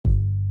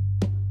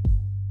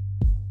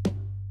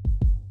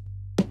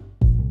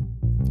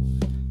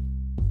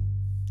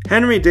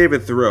Henry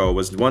David Thoreau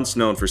was once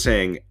known for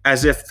saying,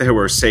 as if there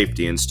were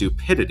safety in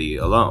stupidity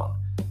alone.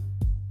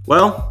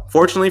 Well,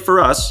 fortunately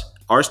for us,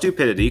 our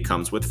stupidity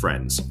comes with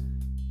friends.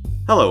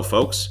 Hello,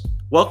 folks.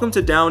 Welcome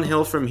to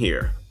Downhill From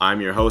Here.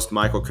 I'm your host,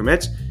 Michael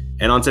Commit,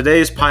 and on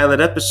today's pilot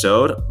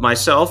episode,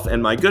 myself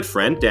and my good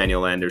friend,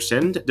 Daniel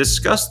Anderson,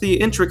 discuss the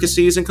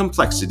intricacies and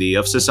complexity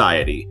of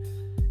society,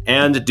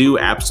 and do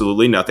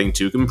absolutely nothing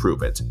to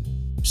improve it.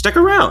 Stick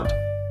around,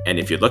 and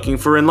if you're looking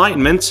for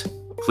enlightenment,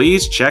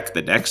 please check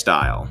the next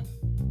aisle.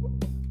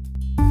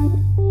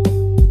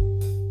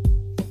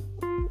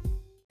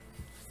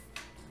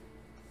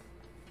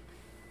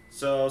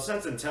 So,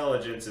 since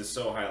intelligence is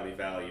so highly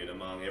valued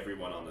among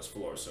everyone on this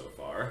floor so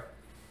far,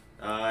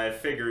 I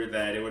figured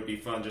that it would be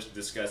fun just to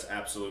discuss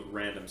absolute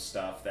random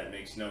stuff that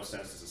makes no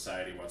sense to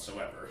society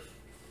whatsoever.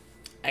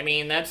 I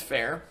mean, that's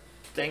fair.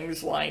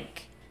 Things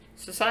like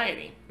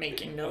society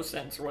making no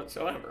sense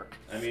whatsoever.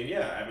 I mean,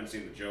 yeah, I haven't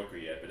seen the Joker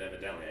yet, but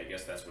evidently I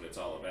guess that's what it's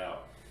all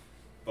about.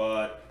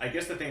 But I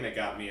guess the thing that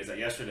got me is that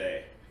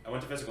yesterday I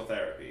went to physical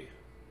therapy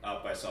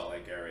up by Salt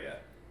Lake area.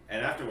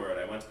 And afterward,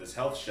 I went to this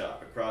health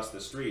shop across the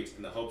street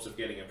in the hopes of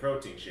getting a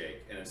protein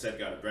shake, and instead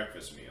got a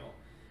breakfast meal.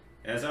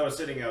 And as I was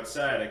sitting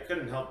outside, I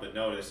couldn't help but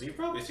notice, and you've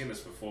probably seen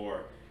this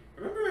before,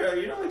 remember,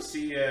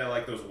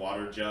 like those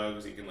water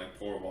jugs, you can like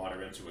pour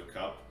water into a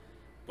cup,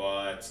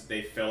 but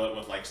they fill it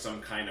with like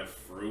some kind of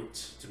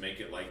fruit to make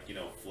it like,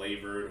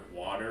 flavored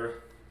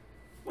water?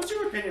 What's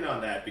your opinion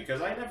on that?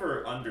 Because I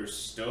never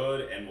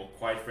understood and will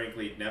quite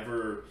frankly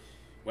never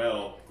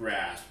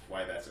grasp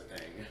why that's a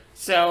thing.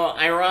 So,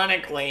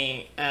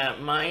 ironically,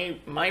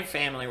 my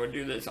family would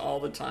do this all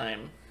the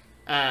time.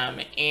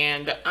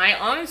 And I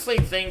honestly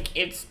think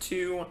it's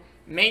to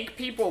make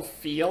people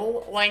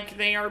feel like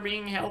they are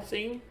being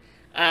healthy,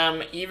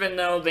 even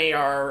though they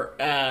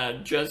are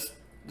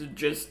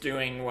just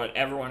doing what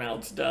everyone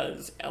else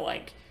does,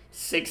 like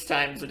 6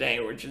 times a day,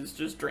 which is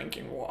just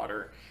drinking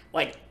water.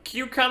 Like,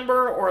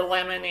 cucumber or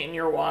lemon in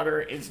your water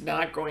is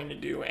not going to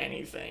do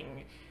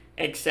anything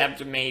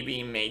except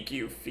maybe make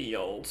you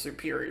feel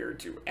superior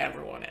to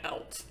everyone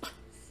else.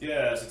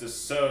 Yes, it's a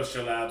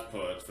social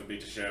output for me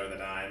to show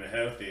that I'm a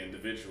healthy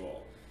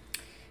individual.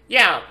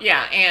 Yeah,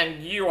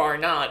 and you are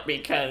not,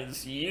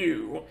 because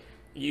you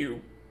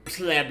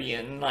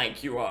plebeian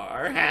like you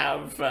are,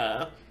 have,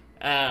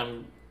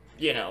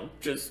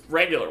 just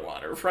regular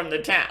water from the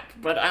tap.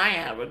 But I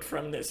have it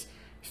from this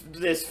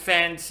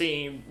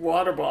fancy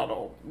water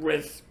bottle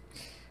with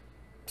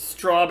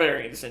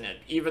strawberries in it,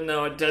 even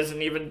though it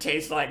doesn't even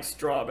taste like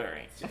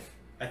strawberry.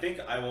 I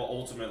think I will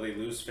ultimately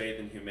lose faith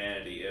in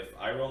humanity if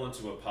I roll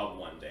into a pub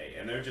one day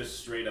and they're just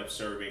straight up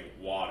serving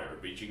water,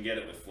 but you can get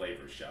it with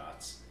flavor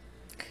shots.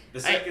 The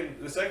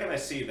second I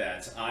see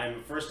that,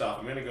 I'm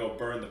gonna go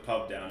burn the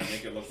pub down and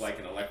make it look like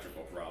an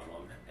electrical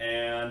problem.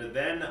 And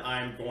then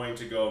I'm going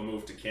to go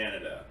move to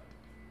Canada,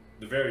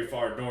 the very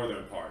far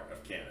northern part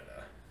of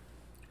Canada.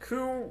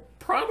 Who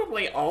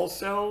probably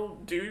also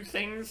do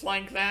things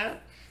like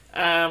that.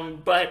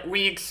 But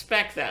we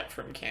expect that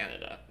from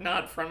Canada,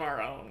 not from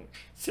our own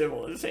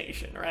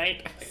civilization,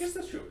 right? I guess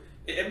that's true.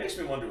 It makes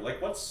me wonder,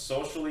 what's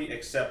socially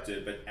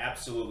accepted but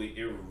absolutely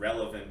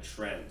irrelevant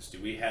trends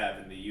do we have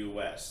in the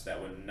U.S.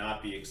 that would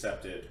not be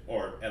accepted,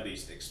 or at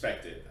least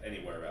expected,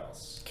 anywhere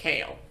else?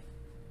 Kale.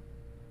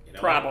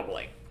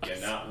 Probably. You're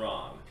not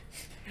wrong.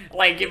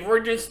 If we're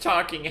just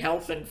talking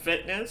health and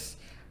fitness,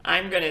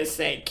 I'm gonna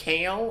say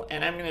kale,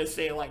 and I'm gonna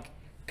say,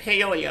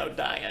 paleo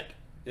diet.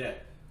 Yeah.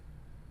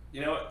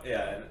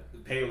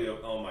 Paleo,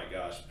 oh my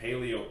gosh,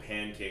 paleo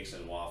pancakes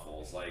and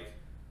waffles,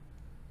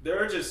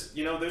 there are just,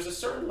 there's a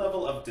certain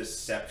level of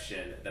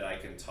deception that I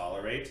can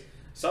tolerate.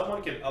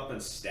 Someone can up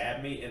and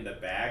stab me in the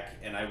back,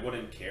 and I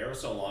wouldn't care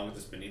so long as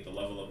it's beneath the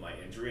level of my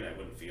injury and I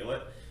wouldn't feel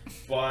it.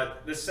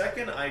 But the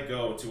second I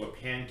go to a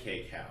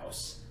pancake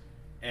house,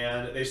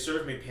 and they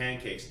serve me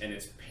pancakes, and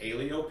it's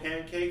paleo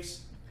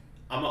pancakes,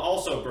 I'm gonna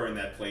also burn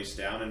that place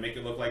down and make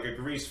it look like a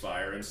grease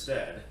fire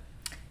instead.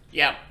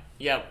 Yep.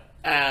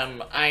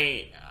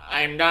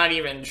 I'm not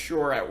even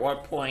sure at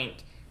what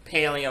point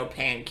paleo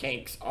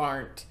pancakes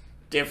aren't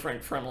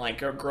different from a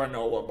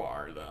granola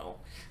bar, though.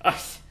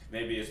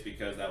 Maybe it's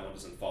because that one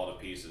doesn't fall to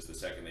pieces the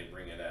second they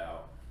bring it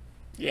out.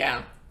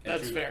 Yeah,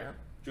 that's fair.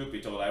 Truth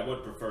be told, I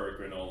would prefer a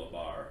granola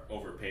bar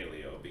over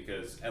paleo,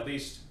 because at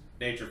least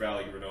Nature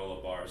Valley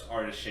granola bars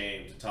aren't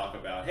ashamed to talk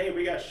about, hey,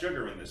 we got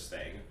sugar in this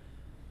thing.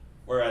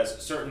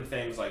 Whereas certain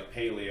things like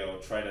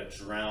paleo try to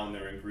drown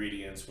their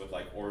ingredients with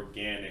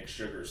organic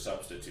sugar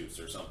substitutes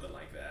or something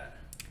like that.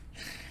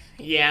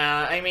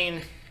 Yeah, I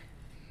mean,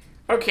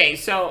 okay,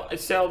 so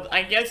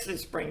I guess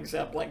this brings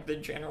up the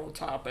general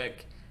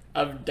topic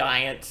of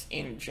diets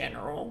in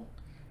general.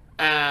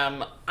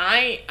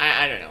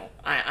 I don't know.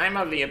 I'm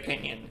of the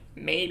opinion,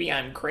 maybe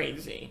I'm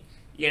crazy.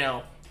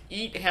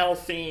 Eat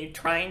healthy,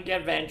 try and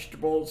get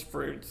vegetables,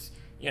 fruits,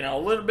 a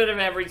little bit of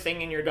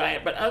everything in your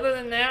diet. But other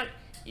than that,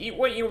 eat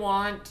what you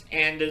want,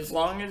 and as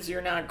long as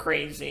you're not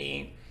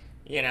crazy,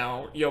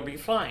 you'll be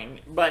fine.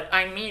 But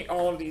I meet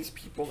all of these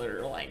people that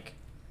are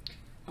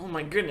oh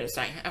my goodness,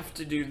 I have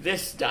to do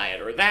this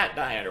diet or that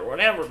diet or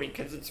whatever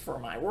because it's for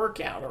my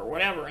workout or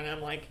whatever. And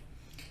I'm like,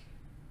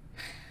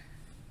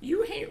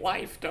 you hate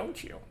life,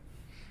 don't you?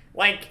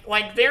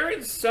 Like there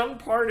is some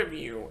part of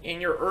you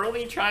in your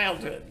early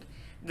childhood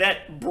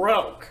that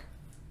broke,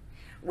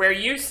 where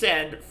you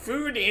said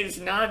food is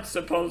not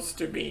supposed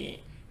to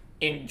be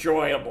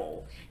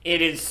enjoyable.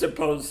 It is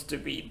supposed to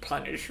be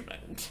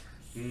punishment.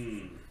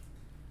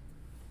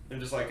 I'm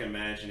just like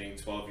imagining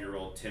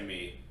 12-year-old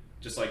Timmy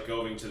just like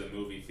going to the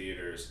movie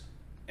theaters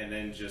and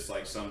then just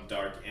like some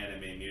dark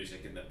anime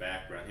music in the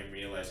background, him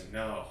realizing,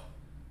 no,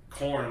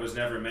 corn was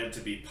never meant to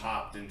be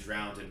popped and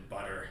drowned in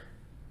butter.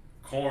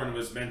 Corn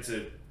was meant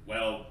to,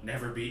 well,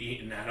 never be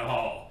eaten at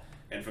all.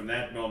 And from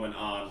that moment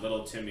on,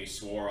 little Timmy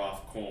swore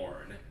off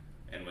corn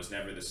and was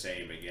never the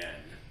same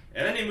again.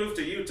 And then he moved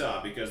to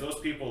Utah because those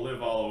people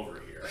live all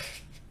over here.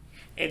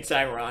 It's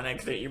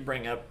ironic that you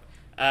bring up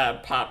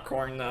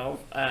popcorn, though,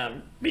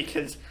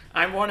 because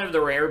I'm one of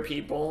the rare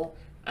people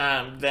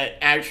that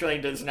actually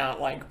does not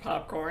like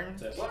popcorn.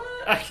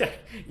 What?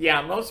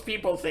 Yeah, most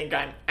people think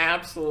I'm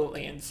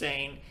absolutely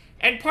insane.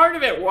 And part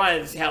of it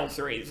was health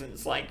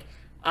reasons. Like,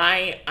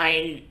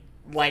 I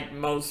like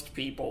most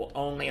people,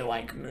 only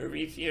like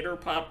movie theater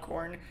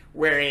popcorn,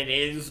 where it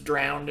is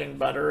drowned in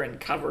butter and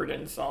covered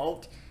in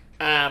salt.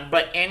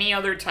 But any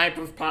other type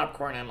of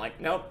popcorn, I'm like,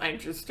 nope, I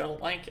just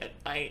don't like it.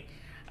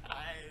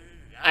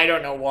 I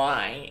don't know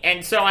why.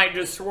 And so I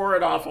just swore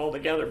it off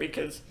altogether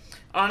because,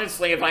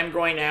 honestly, if I'm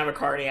going to have a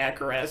cardiac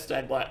arrest,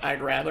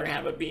 I'd rather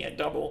have it be a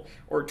double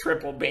or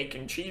triple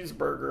bacon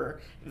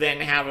cheeseburger than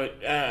have it,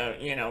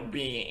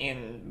 be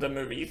in the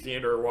movie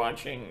theater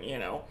watching,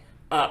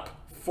 Up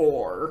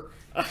 4.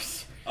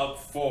 Up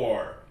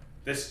 4.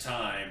 This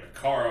time,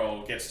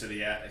 Carl gets to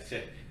the...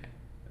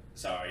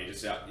 Sorry, I'm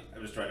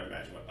just trying to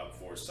imagine what Up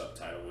 4's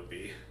subtitle would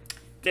be.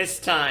 This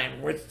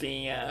time, with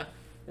the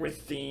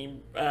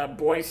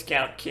Boy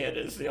Scout kid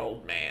as the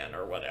old man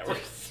or whatever.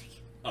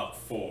 Up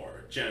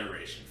 4,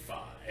 Generation 5.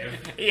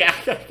 Yeah.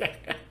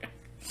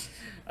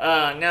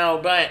 No,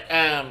 but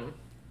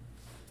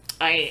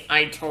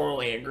I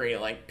totally agree.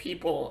 Like,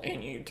 people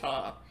in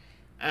Utah,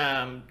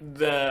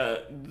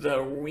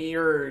 the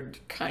weird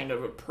kind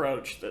of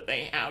approach that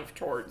they have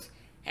towards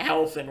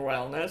health and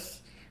wellness.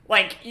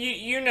 Like,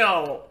 Young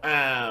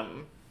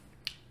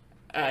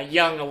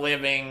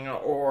Living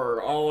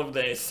or all of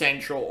the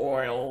essential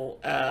oil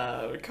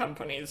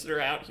companies that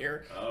are out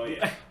here. Oh,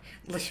 yeah.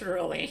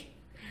 Literally.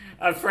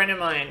 A friend of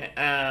mine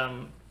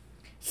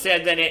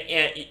said that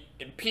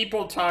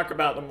people talk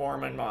about the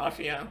Mormon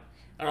Mafia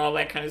and all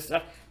that kind of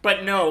stuff.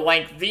 But no,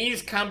 like,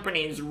 these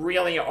companies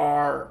really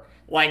are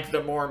like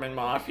the Mormon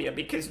Mafia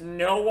because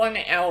no one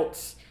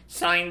else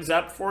signs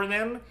up for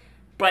them,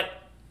 but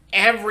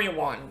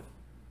everyone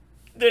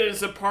that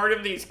is a part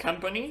of these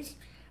companies,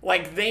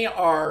 like, they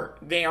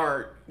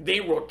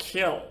will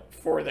kill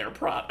for their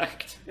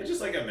product. And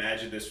just like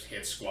imagine this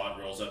hit squad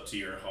rolls up to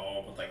your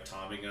home with like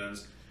Tommy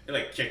guns. They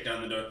like kick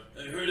down the door.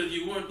 I heard that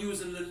you weren't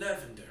using the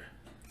lavender.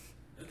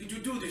 How could you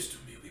do this to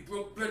me? We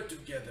broke bread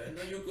together and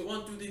now you go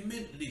on to the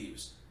mint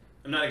leaves.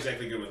 I'm not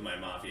exactly good with my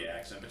mafia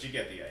accent, but you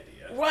get the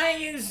idea. Why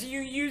is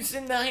you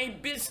using the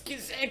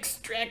hibiscus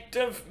extract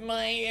of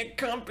my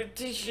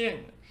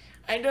competition?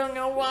 I don't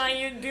know why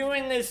you're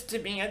doing this to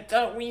me. I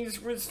thought we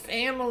was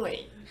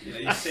family.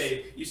 You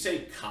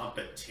say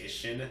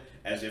competition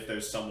as if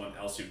there's someone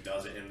else who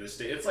does it in this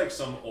state. It's like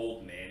some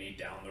old nanny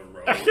down the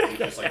road who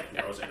just like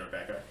throws it in her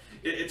backyard.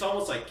 It's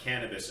almost like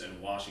cannabis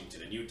in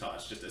Washington and Utah.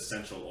 It's just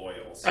essential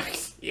oils.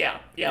 Yeah.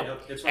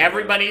 It's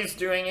Everybody's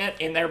doing it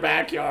in their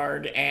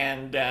backyard,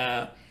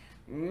 and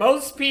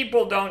most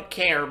people don't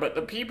care, but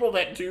the people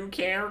that do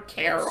care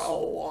a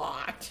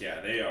lot.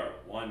 Yeah, they are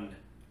one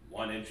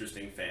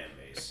interesting fan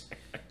base.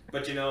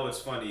 But it's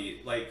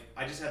funny, like,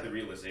 I just had the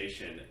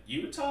realization,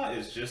 Utah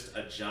is just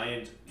a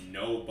giant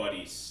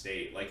nobody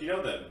state. Like, the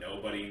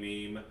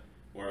nobody meme,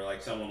 where,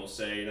 like, someone will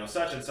say,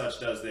 such and such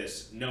does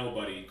this,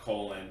 nobody,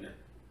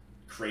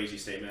 crazy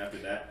statement after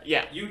that.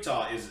 Yeah.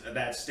 Utah is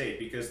that state,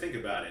 because think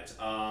about it,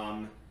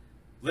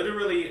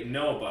 literally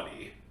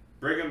nobody.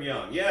 Brigham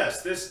Young,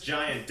 yes, this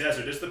giant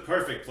desert is the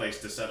perfect place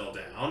to settle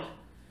down.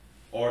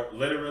 Or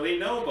literally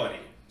nobody.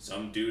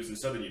 Some dudes in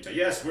southern Utah,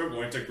 yes, we're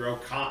going to grow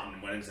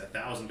cotton when it's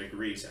 1,000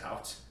 degrees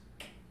out.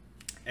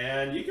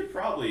 And you could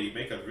probably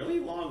make a really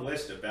long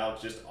list about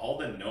just all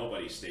the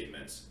nobody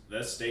statements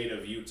the state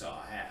of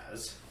Utah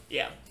has.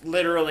 Yeah,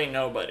 literally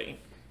nobody.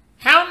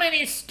 How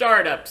many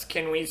startups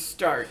can we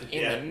start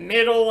in the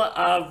middle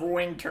of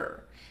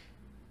winter?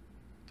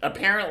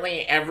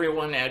 Apparently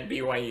everyone at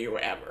BYU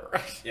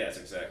ever. Yes,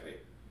 exactly.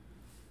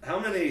 How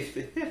many...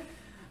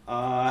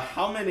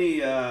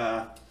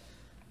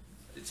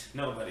 It's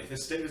nobody.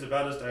 This state is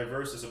about as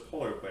diverse as a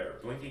polar bear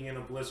blinking in a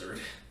blizzard.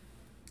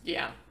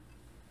 Yeah.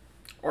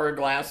 Or a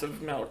glass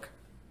of milk.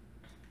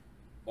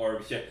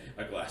 Or,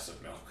 a glass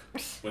of milk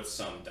with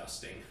some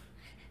dusting.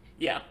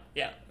 Yeah.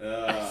 Oh,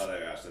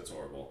 gosh, that's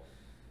horrible.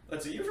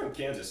 Let's see, you're from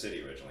Kansas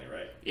City originally,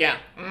 right? Yeah.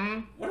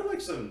 Mm-hmm. What are,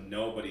 like, some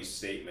nobody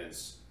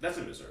statements? That's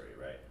in Missouri,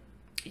 right?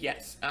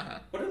 Yes.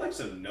 What are like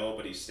some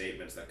nobody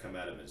statements that come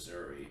out of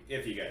Missouri,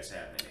 if you guys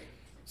have any?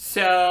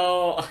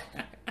 So,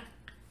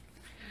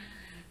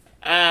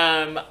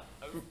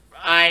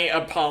 I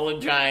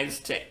apologize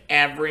to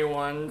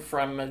everyone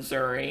from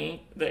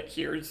Missouri that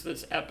hears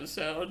this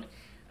episode,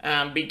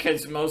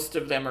 because most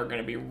of them are going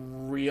to be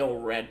real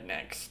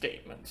redneck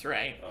statements,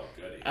 right? Oh,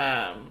 goody.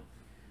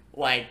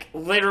 Like,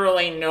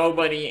 literally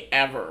nobody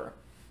ever.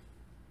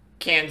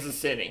 Kansas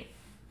City.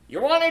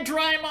 You want to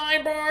try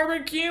my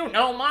barbecue?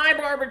 No, my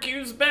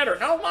barbecue's better.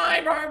 No,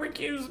 my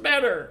barbecue's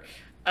better.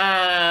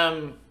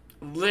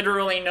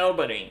 Literally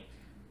nobody.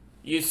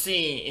 You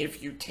see,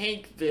 if you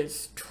take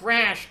this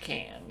trash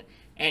can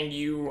and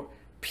you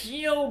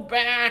peel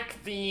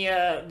back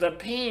the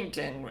paint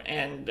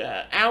and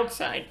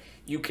outside,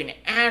 you can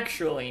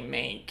actually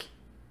make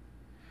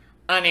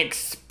an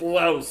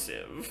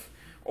explosive.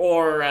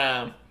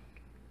 Or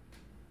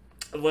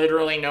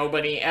literally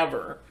nobody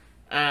ever.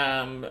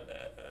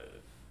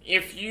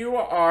 If you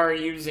are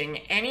using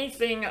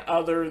anything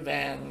other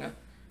than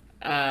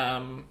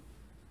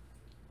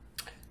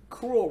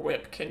Cool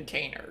Whip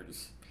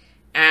containers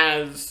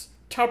as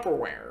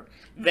Tupperware,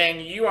 then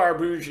you are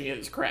bougie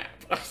as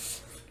crap.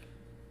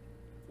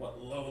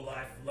 What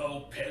low-life,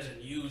 low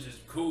peasant uses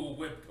Cool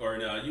Whip, or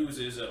no,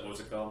 uses,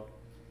 what's it called?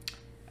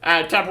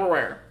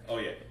 Tupperware. Oh,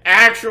 yeah.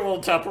 Actual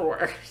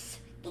Tupperware.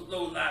 But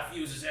low-life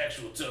uses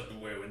actual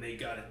Tupperware when they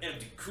got an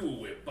empty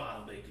Cool Whip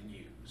bottle they can use.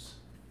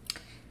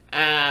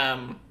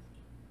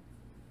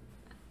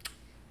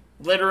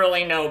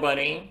 Literally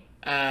nobody.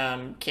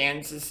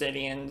 Kansas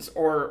Cityans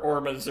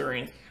or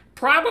Missourians.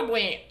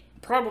 Probably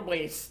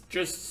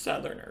just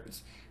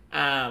Southerners.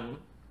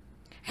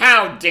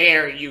 How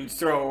dare you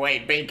throw away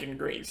bacon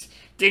grease?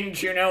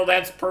 Didn't you know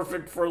that's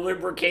perfect for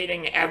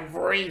lubricating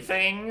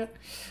everything?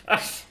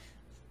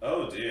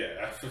 Oh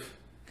dear.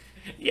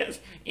 Yes,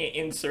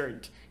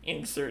 insert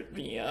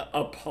the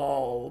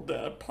appalled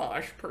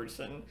posh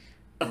person.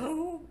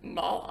 Oh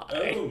my.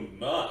 Oh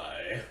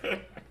my.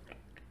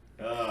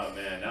 Oh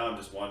man, now I'm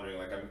just wondering,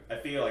 like, I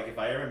feel like if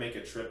I ever make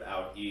a trip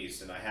out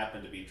east and I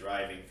happen to be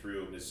driving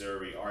through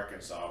Missouri,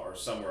 Arkansas, or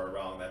somewhere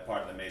around that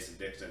part of the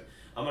Mason-Dixon,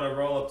 I'm gonna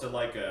roll up to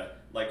like a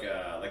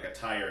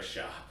tire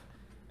shop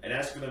and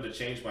ask for them to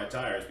change my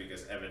tires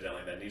because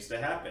evidently that needs to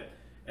happen.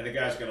 And the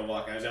guy's gonna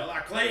walk out and say, "Oh,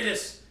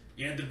 Cletus,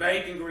 you need the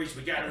bacon grease,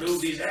 we gotta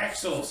move these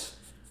axles."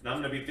 And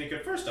I'm gonna be thinking,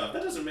 first off,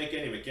 that doesn't make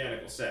any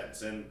mechanical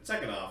sense, and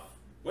second off,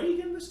 where are you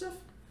getting this stuff?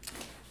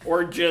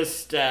 Or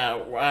just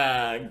go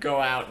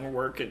out and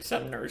work at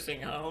some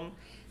nursing home,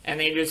 and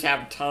they just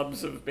have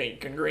tubs of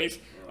bacon grease.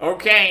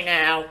 Okay,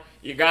 now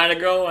you gotta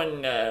go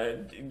and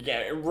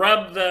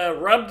rub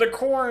the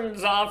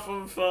corns off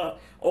of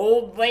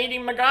old lady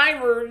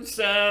MacGyver's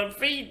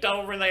feet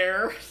over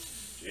there.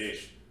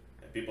 Sheesh,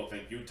 and people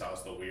think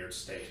Utah's the weird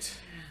state.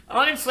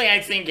 Honestly, I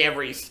think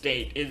every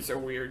state is a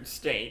weird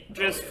state,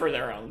 just for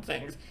their own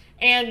things.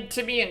 And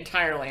to be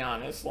entirely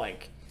honest,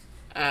 like,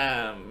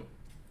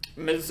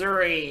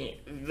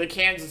 Missouri, the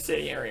Kansas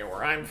City area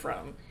where I'm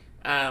from,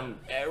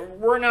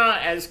 we're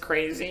not as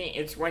crazy.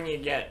 It's when you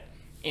get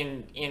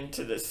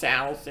into the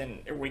south,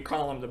 and we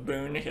call them the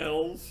Boone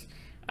Hills,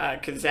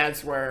 because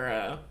that's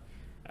where,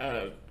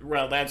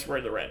 that's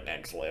where the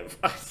rednecks live.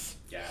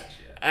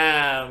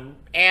 Gotcha.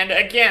 And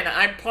again,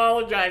 I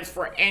apologize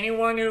for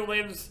anyone who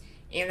lives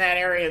in that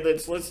area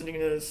that's listening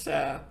to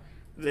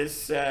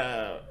this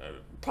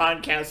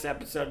podcast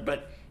episode,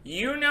 but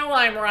you know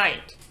I'm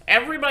right.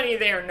 Everybody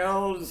there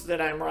knows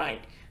that I'm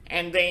right,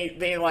 and they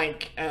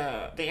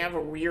have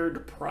a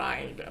weird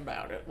pride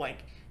about it.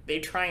 Like, they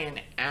try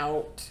and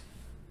out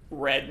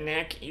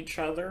redneck each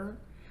other.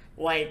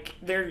 Like,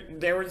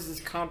 there was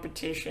this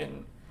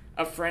competition.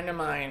 A friend of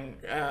mine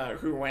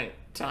who went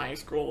to high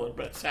school a little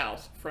bit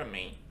south from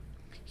me,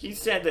 he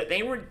said that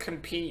they would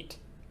compete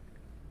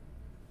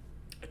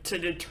to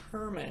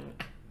determine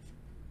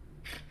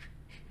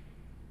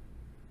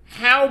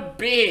how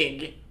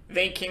big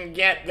they can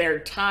get their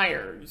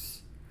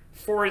tires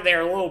for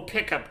their little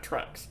pickup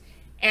trucks.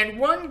 And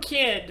one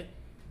kid,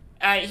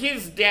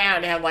 his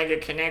dad had like a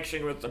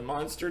connection with the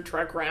monster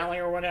truck rally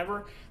or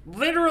whatever,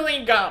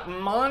 literally got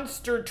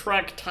monster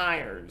truck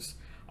tires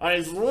on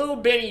his little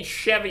bitty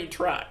Chevy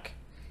truck.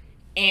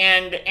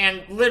 And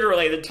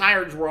literally the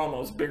tires were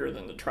almost bigger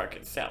than the truck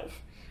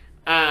itself.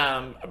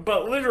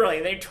 But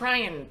literally they try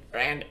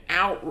and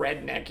out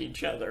redneck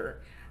each other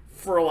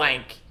for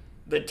like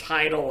the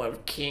title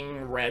of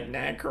King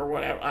Redneck or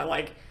whatever.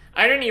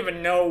 I don't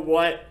even know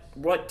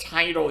what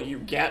title you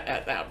get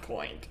at that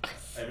point.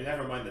 I mean,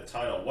 never mind the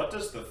title. What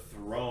does the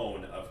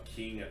throne of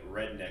King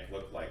Redneck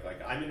look like?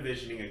 Like, I'm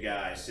envisioning a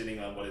guy sitting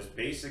on what is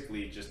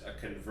basically just a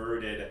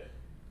converted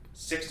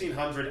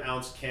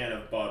 1,600-ounce can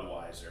of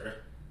Budweiser.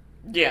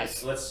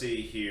 Yes. Let's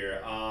see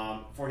here.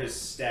 For his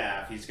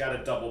staff, he's got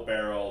a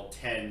double-barrel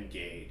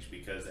 10-gauge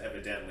because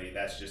evidently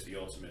that's just the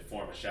ultimate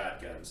form of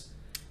shotguns.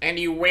 And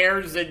he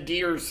wears a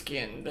deer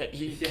skin that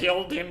he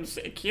killed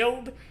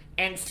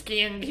and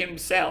skinned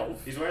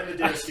himself. He's wearing the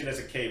deer skin as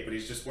a cape, but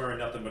he's just wearing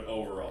nothing but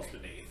overalls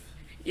beneath.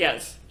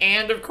 Yes,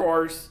 and of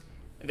course,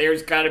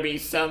 There's got to be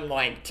some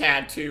like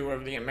tattoo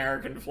of the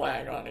American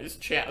flag on his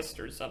chest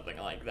or something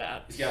like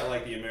that. He's got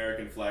like the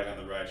American flag on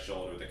the right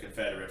shoulder, the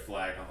Confederate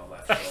flag on the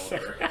left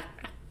shoulder.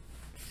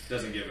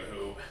 Doesn't give a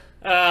hoot.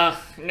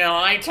 No,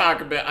 I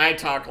talk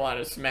a lot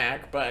of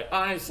smack, but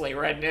honestly,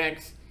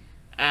 rednecks,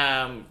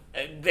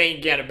 they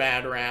get a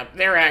bad rap.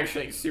 They're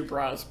actually super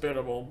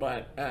hospitable,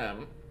 but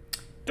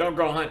don't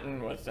go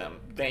hunting with them.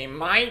 They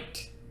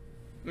might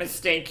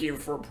mistake you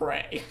for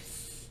prey.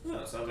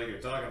 Oh, sounds like you're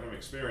talking from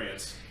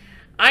experience.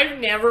 I've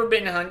never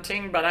been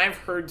hunting, but I've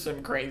heard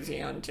some crazy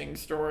hunting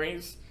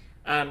stories.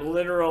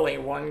 Literally,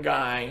 one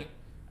guy,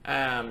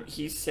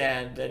 he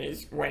said that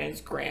when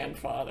his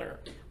grandfather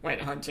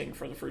went hunting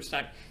for the first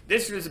time.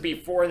 This was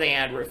before they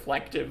had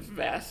reflective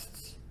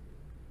vests.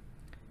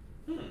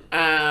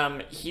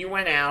 He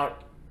went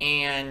out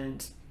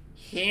and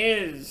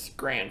his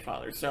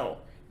grandfather, so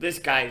this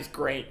guy's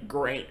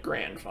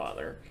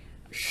great-great-grandfather,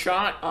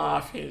 shot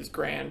off his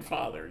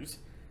grandfather's,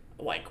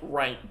 like,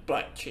 right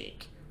butt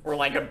cheek, or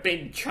like a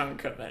big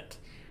chunk of it,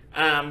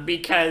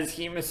 because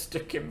he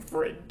mistook him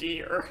for a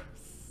deer.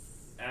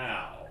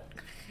 Ow.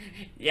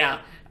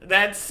 Yeah,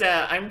 that's,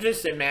 I'm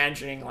just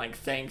imagining, like,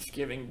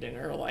 Thanksgiving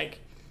dinner, like,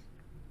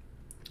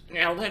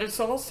 now let us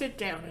all sit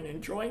down and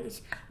enjoy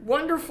this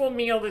wonderful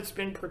meal that's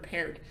been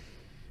prepared.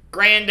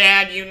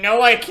 Granddad, you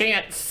know I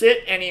can't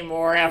sit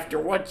anymore after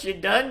what you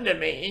done to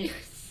me.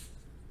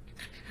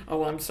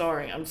 Oh, I'm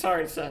sorry,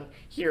 son.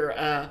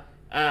 Here,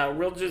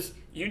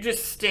 you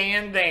just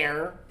stand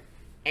there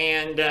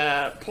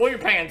and, pull your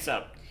pants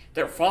up.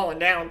 They're falling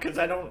down because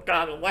I don't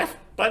got a left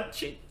butt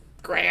cheek,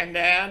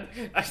 Granddad.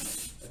 I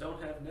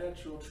don't have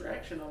natural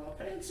traction on my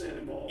pants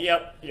anymore.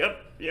 Yep.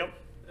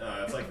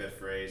 It's like that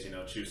phrase,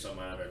 chew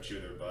someone out or chew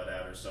their butt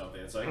out or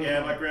something. It's like, yeah,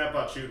 my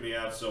grandpa chewed me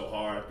out so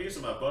hard. A piece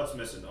of my butt's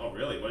missing. Oh,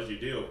 really? What did you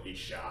do? He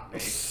shot me.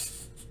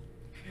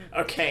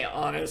 Okay,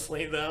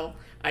 honestly, though,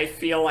 I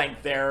feel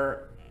like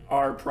there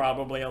are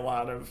probably a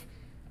lot of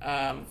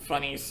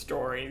funny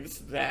stories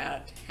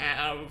that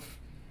have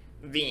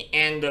the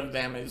end of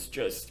them is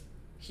just,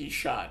 he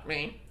shot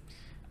me.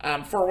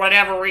 For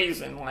whatever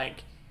reason,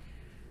 like,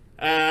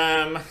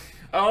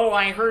 oh,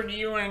 I heard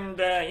you and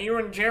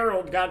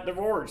Gerald got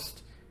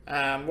divorced.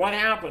 What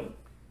happened?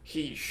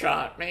 He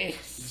shot me.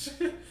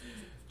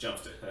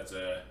 Jumped it.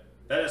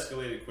 That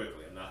escalated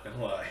quickly, I'm not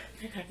gonna lie.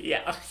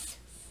 Yeah.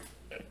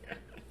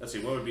 Let's see,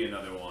 what would be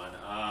another one?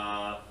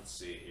 Let's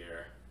see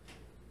here.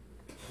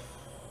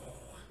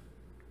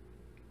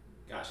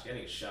 Gosh,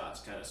 getting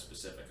shot's kind of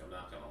specific, I'm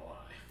not gonna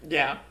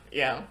lie.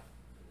 Yeah.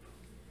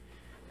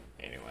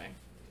 Anyway.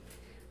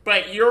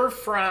 But you're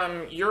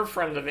from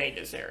the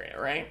Vegas area,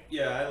 right?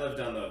 Yeah, I lived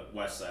on the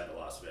west side of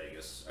Las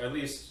Vegas. Or at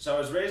least, so I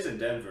was raised in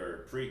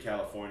Denver,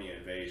 pre-California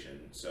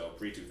invasion, so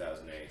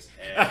pre-2008.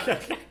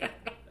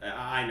 And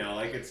I know,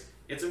 like,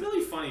 it's a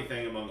really funny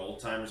thing among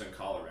old-timers in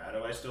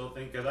Colorado, I still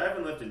think, because I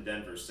haven't lived in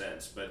Denver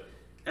since, but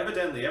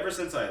evidently, ever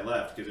since I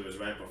left, because it was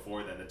right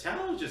before then, the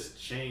town has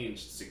just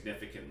changed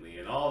significantly,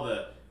 and all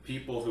the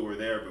people who were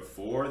there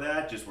before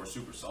that just were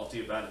super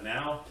salty about it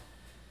now.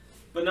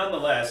 But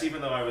nonetheless, even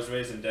though I was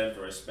raised in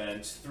Denver, I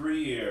spent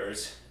 3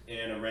 years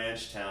in a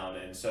ranch town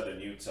in southern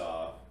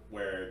Utah,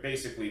 where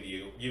basically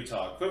the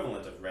Utah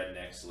equivalent of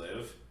rednecks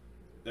live.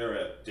 They're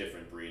a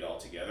different breed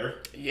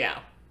altogether. Yeah.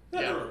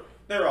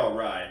 They're all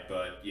right,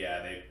 but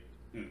yeah,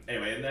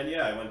 anyway, and then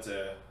I went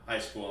to high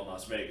school in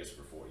Las Vegas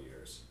for 4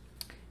 years.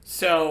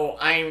 So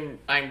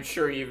I'm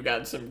sure you've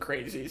got some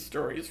crazy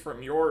stories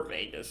from your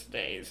Vegas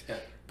days.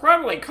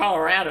 Probably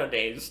Colorado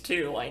days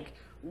too. Like,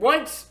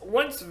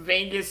 what's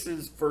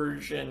Vegas's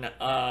version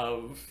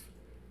of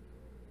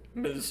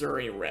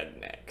Missouri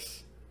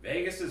rednecks?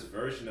 Vegas's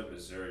version of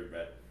Missouri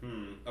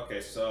Okay,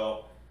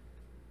 so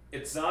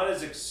it's not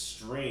as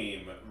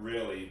extreme,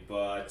 really,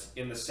 but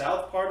in the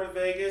south part of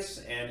Vegas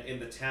and in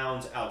the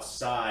towns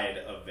outside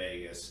of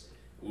Vegas,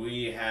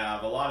 we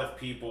have a lot of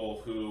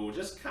people who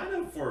just kind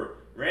of, for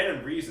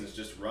random reasons,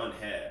 just run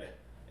head.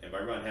 And by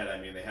run head, I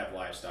mean they have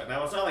livestock.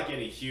 Now, it's not like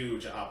any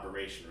huge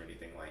operation or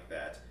anything like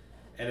that.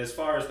 And as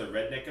far as the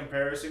redneck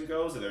comparison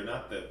goes, they're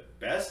not the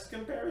best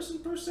comparison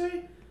per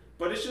se,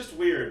 but it's just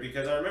weird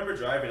because I remember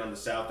driving on the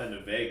south end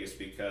of Vegas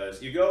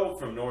because you go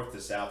from north to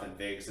south in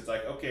Vegas. It's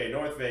like, okay,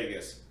 North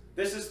Vegas,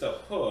 this is the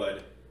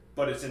hood,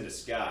 but it's in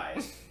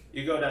disguise.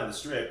 You go down the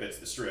strip, it's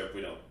the strip.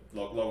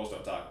 Locals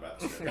don't talk about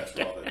the strip. That's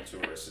where all the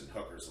tourists and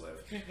hookers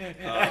live.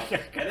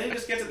 And then you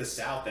just get to the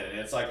south end, and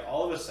it's like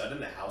all of a sudden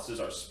the houses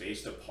are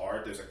spaced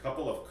apart. There's a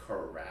couple of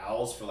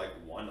corrals for like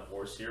one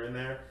horse here and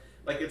there.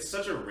 Like, it's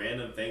such a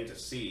random thing to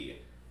see.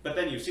 But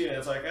then you see it and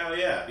it's like, oh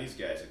yeah, these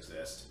guys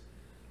exist.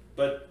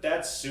 But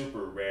that's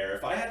super rare.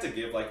 If I had to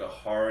give like a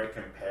hard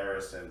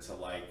comparison to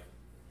like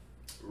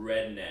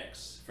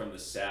rednecks from the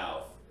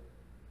south,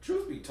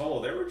 truth be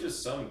told, there were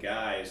just some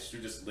guys who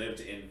just lived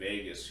in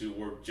Vegas who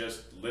were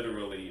just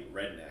literally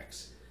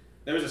rednecks.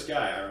 There was this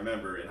guy I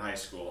remember in high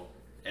school,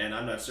 and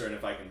I'm not certain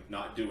if I can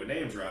not do a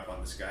name drop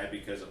on this guy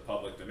because of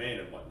public domain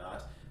and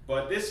whatnot,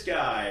 but this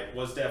guy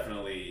was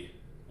definitely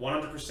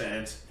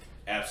 100%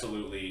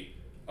 absolutely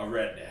a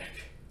redneck.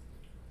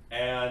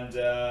 And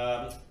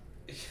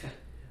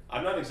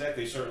I'm not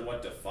exactly certain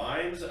what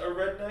defines a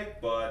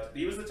redneck, but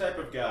he was the type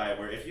of guy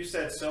where if you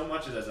said so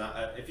much a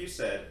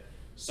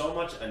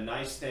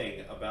nice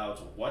thing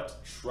about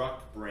what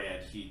truck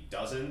brand he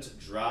doesn't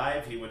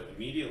drive, he would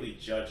immediately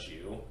judge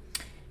you.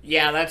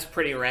 Yeah, that's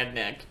pretty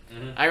redneck.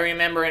 Mhm. I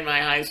remember in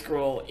my high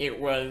school, it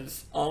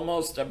was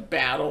almost a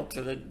battle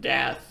to the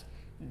death,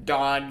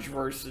 Dodge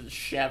versus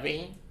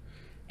Chevy.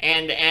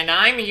 And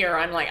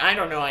I'm like, I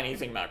don't know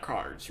anything about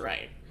cars,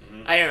 right?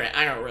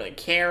 I don't really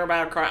care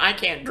about cars. I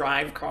can't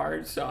drive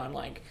cars, so I'm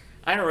like,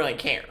 I don't really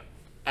care.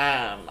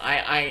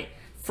 I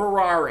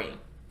Ferrari,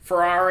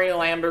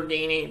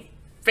 Lamborghini,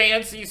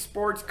 fancy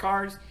sports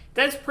cars.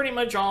 That's pretty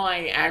much all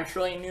I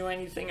actually knew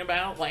anything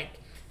about, like,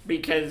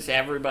 because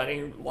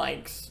everybody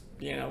likes,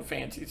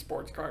 fancy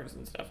sports cars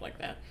and stuff like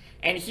that.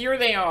 And here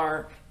they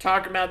are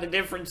talking about the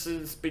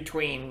differences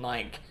between,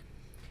 like,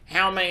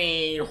 how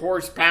many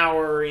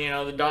horsepower,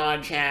 the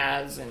Dodge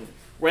has, and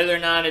whether or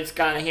not it's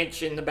got a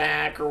hitch in the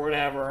back or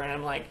whatever. And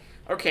I'm like,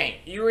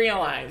 okay, you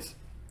realize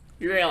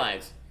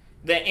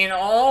that in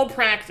all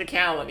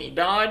practicality,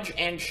 Dodge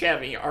and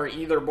Chevy are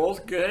either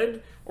both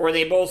good or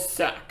they both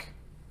suck.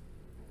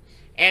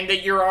 And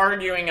that you're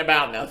arguing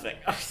about nothing.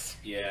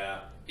 Yeah.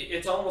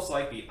 It's almost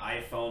like the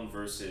iPhone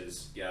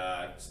versus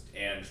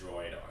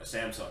Android or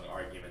Samsung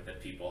argument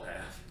that people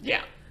have.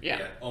 Yeah.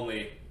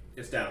 Only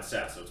it's down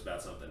south, so it's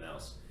about something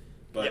else.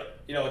 But,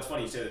 it's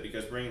funny you say that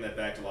because bringing that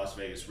back to Las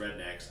Vegas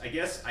rednecks, I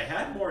guess I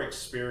had more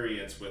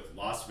experience with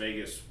Las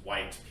Vegas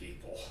white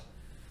people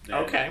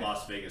than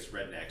Las Vegas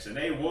rednecks. And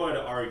they would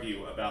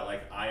argue about,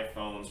 like,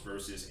 iPhones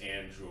versus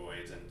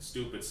Androids and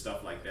stupid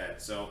stuff like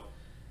that. So,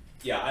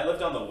 yeah, I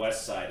lived on the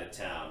west side of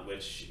town,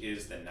 which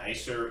is the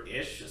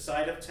nicer-ish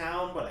side of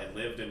town, but I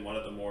lived in one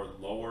of the more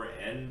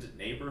lower-end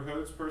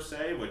neighborhoods, per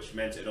se, which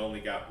meant it only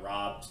got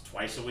robbed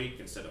twice a week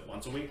instead of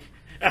once a week.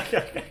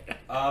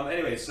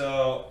 Anyway,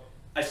 so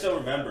I still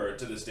remember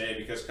to this day,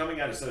 because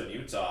coming out of southern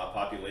Utah,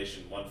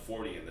 population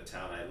 140 in the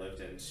town I lived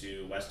in,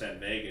 to West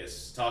End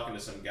Vegas, talking to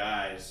some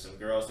guys, some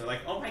girls, they're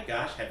like, oh my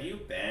gosh, have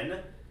you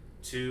been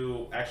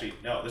to, actually,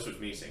 no, this was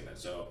me saying that,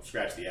 so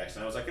scratch the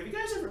accent. I was like, have you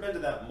guys ever been to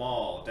that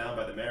mall down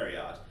by the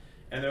Marriott?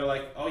 And they're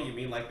like, oh, you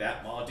mean like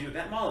that mall? Dude,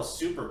 that mall is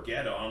super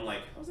ghetto. I'm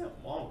like, how's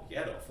that mall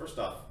ghetto? First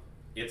off,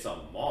 it's a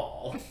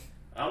mall.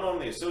 I don't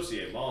normally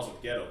associate malls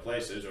with ghetto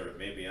places, or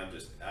maybe I'm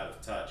just out of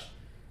touch.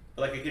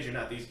 But, like, I kid you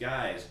not, these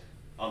guys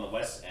on the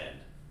West End,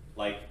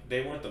 like,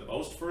 they weren't the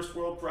most first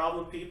world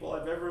problem people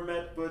I've ever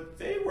met, but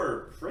they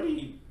were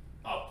pretty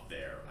up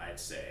there, I'd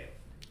say.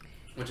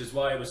 Which is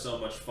why it was so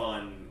much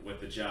fun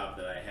with the job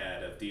that I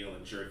had of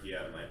dealing jerky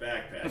out of my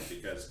backpack,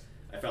 because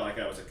I felt like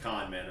I was a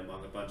con man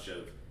among a bunch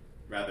of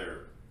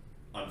rather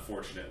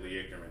unfortunately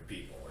ignorant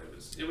people.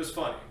 It was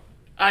funny.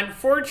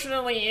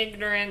 Unfortunately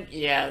ignorant,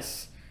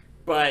 yes,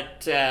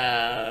 but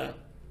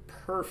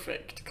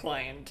perfect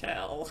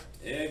clientele.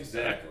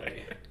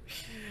 Exactly.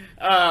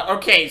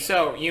 Okay,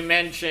 so you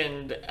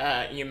mentioned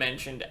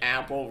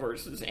Apple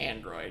versus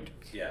Android.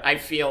 Yeah. I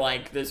feel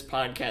like this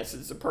podcast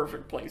is the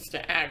perfect place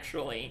to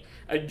actually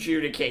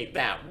adjudicate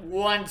that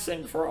once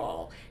and for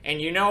all.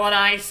 And you know what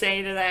I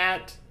say to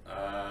that?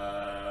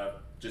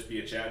 Just be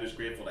a Chad who's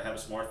grateful to have a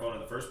smartphone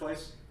in the first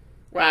place?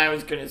 Well, I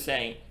was going to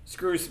say,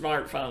 screw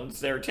smartphones.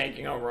 They're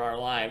taking over our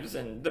lives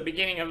and the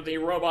beginning of the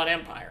robot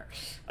empire.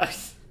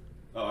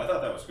 Oh, I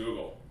thought that was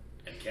Google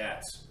and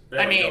cats. But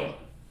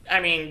I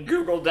mean,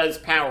 Google does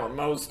power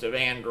most of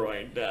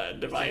Android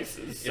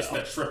devices. It's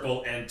the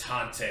triple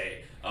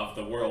entente of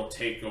the world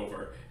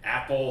takeover.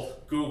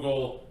 Apple,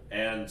 Google,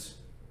 and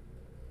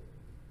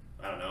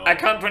I don't know. A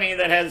company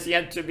that has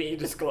yet to be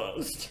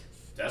disclosed.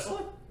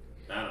 Tesla?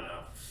 I don't know.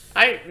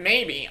 I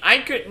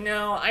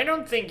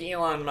don't think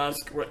Elon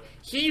Musk would.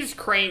 He's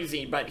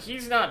crazy, but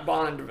he's not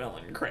Bond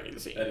villain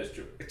crazy. That is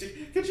true.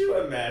 Could you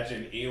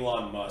imagine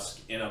Elon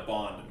Musk in a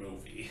Bond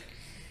movie?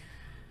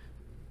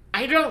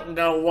 I don't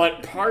know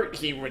what part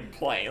he would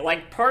play.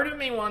 Like, part of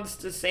me wants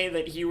to say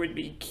that he would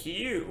be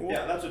Q.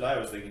 Yeah, that's what I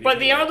was thinking. But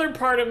the other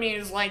part of me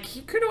is like, he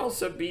could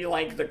also be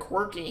like the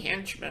quirky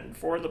henchman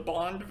for the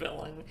Bond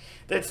villain.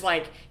 That's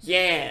like,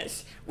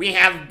 yes, we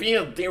have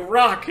built the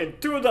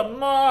rocket to the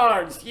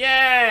Mars,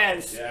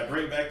 yes! Yeah,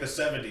 bring back the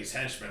 70s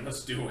henchman,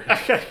 let's do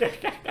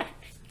it.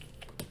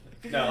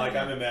 No, like,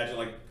 I'm imagining,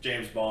 like,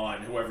 James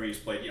Bond, whoever he's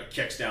played,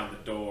 kicks down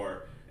the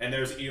door, and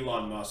there's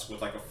Elon Musk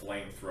with, like, a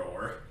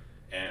flamethrower.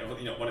 And,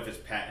 one of his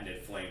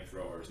patented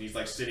flamethrowers. And he's,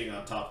 like, sitting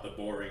on top of the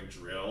boring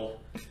drill.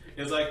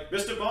 He's like,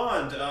 Mr.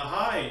 Bond,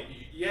 hi.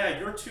 Yeah,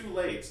 you're too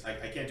late.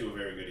 I can't do a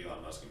very good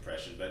Elon Musk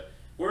impression, but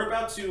we're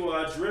about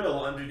to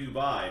drill under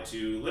Dubai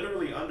to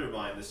literally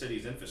undermine the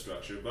city's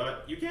infrastructure,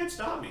 but you can't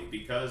stop me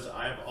because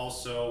I've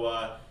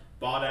also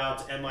bought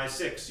out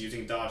MI6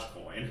 using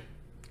Dogecoin.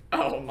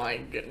 Oh my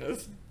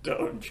goodness,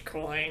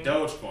 Dogecoin.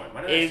 Dogecoin.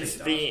 Why did I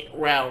say Dogecoin?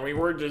 Well, we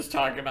were just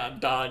talking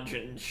about Dodge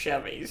and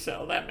Chevy,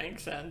 so that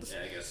makes sense.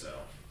 Yeah, I guess so.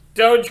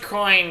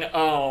 Dogecoin,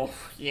 oh,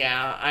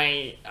 yeah,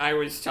 I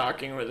was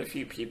talking with a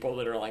few people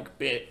that are like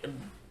big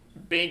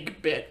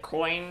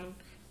Bitcoin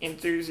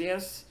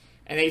enthusiasts,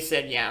 and they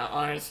said, yeah,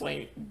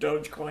 honestly,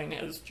 Dogecoin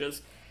has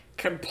just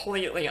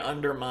completely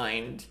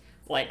undermined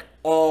like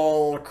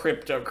all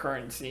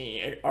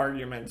cryptocurrency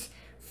arguments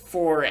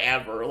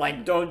forever.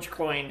 Like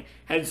Dogecoin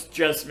has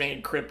just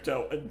made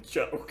crypto a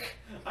joke.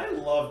 I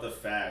love the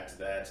fact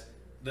that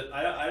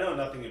I know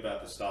nothing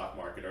about the stock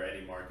market or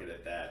any market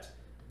at that,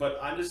 but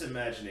I'm just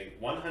imagining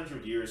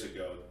 100 years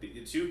ago,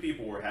 the two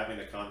people were having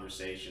a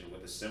conversation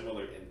with a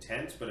similar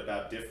intent, but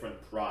about different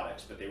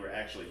products, but they were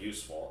actually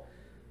useful.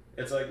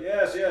 It's like,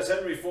 yes,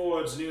 Henry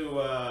Ford's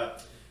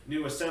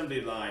new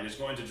assembly line is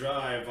going to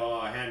drive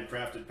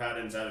handcrafted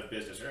patterns out of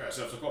business. Yeah,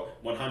 so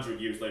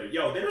 100 years later,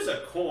 yo, there's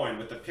a coin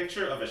with a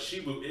picture of a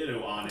Shiba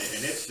Inu on it,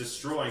 and it's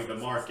destroying the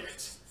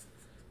market.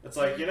 It's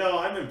like,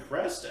 I'm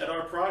impressed at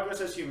our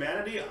progress as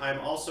humanity. I'm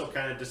also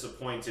kind of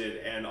disappointed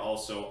and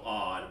also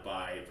awed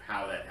by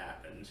how that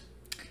happened.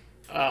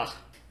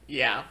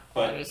 Yeah,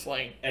 but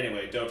honestly.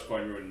 Anyway,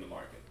 Dogecoin ruined the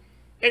market.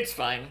 It's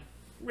fine.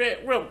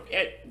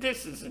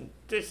 This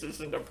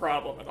isn't a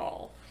problem at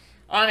all.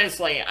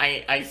 Honestly,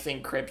 I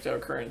think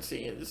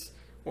cryptocurrency is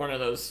one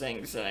of those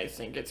things that I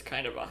think it's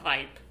kind of a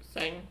hype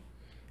thing.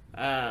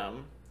 I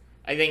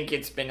think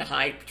it's been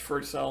hyped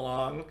for so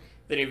long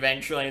that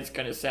eventually it's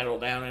going to settle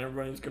down and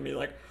everyone's going to be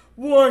like,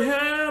 what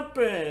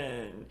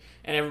happened?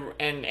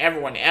 And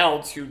everyone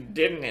else who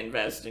didn't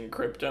invest in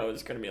crypto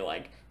is going to be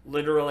like,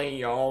 literally,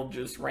 y'all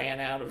just ran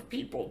out of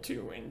people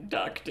to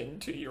induct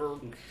into your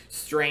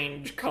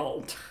strange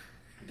cult.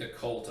 The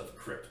cult of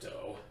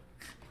crypto.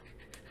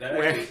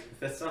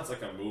 That sounds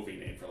like a movie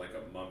name for like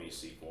a Mummy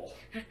sequel.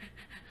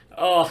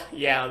 Oh,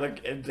 yeah,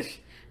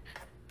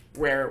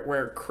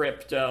 where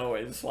crypto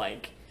is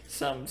like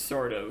some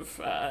sort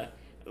of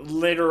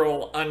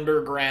literal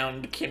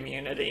underground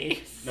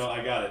community. No,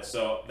 I got it.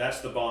 So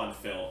that's the Bond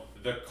film,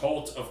 The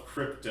Cult of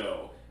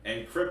Crypto.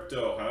 And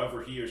Crypto,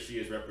 however he or she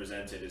is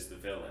represented, is the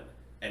villain.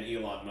 And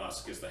Elon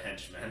Musk is the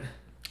henchman.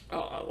 Oh,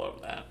 I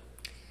love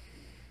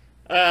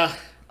that.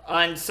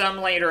 On some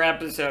later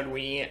episode,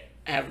 we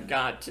have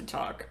got to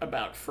talk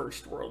about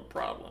first world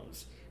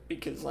problems.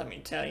 Because let me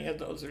tell you,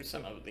 those are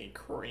some of the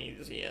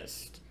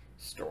craziest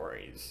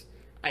stories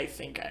I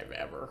think I've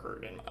ever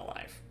heard in my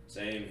life.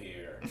 Same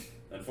here.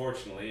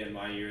 Unfortunately, in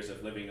my years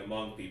of living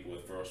among people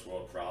with first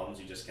world problems,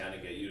 you just kind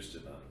of get used to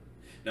them.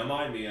 Now,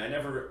 mind me, I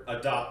never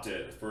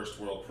adopted first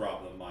world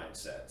problem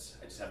mindsets.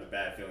 I just have a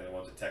bad feeling I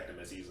won't detect them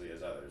as easily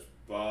as others.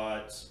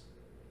 But,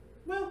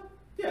 well,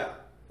 yeah,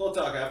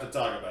 I have to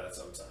talk about it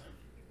sometime.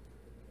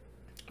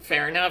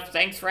 Fair enough.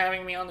 Thanks for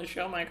having me on the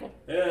show, Michael.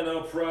 Yeah,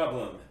 no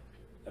problem.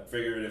 I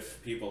figured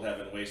if people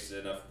haven't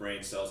wasted enough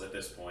brain cells at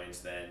this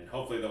point, then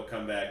hopefully they'll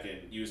come back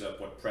and use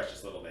up what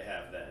precious little they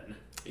have then.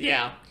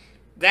 Yeah.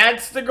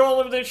 That's the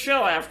goal of this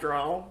show, after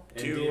all.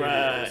 Indeed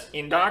to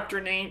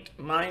indoctrinate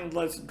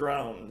mindless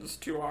drones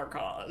to our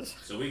cause.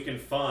 So we can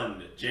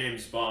fund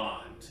James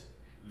Bond,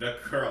 the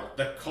cult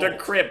The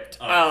crypt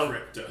of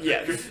crypto.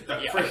 Yes.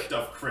 The crypt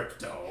of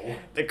crypto.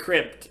 The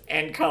crypt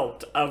and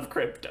cult of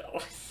crypto.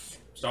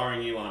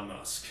 Starring Elon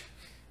Musk.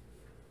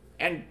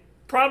 And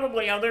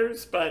probably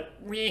others, but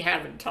we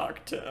haven't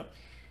talked to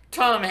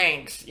Tom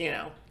Hanks,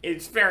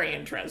 is very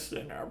interested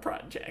in our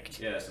project.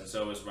 Yes, and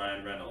so is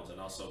Ryan Reynolds and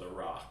also The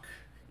Rock.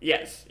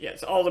 Yes,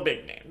 all the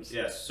big names.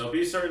 Yes, so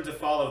be certain to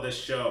follow this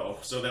show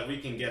so that we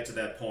can get to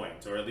that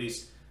point, or at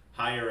least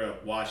hire a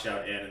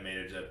washout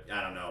animator to,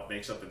 I don't know,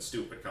 make something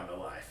stupid come to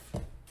life.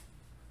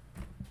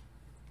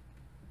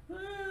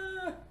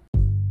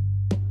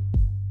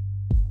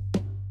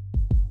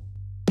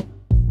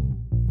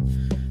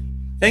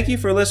 Thank you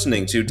for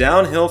listening to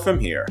Downhill From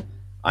Here.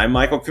 I'm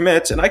Michael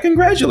Commit, and I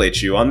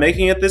congratulate you on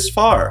making it this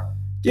far.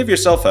 Give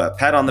yourself a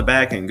pat on the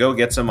back and go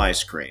get some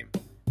ice cream.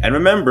 And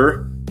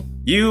remember,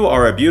 you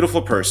are a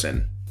beautiful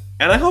person,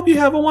 and I hope you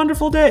have a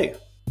wonderful day.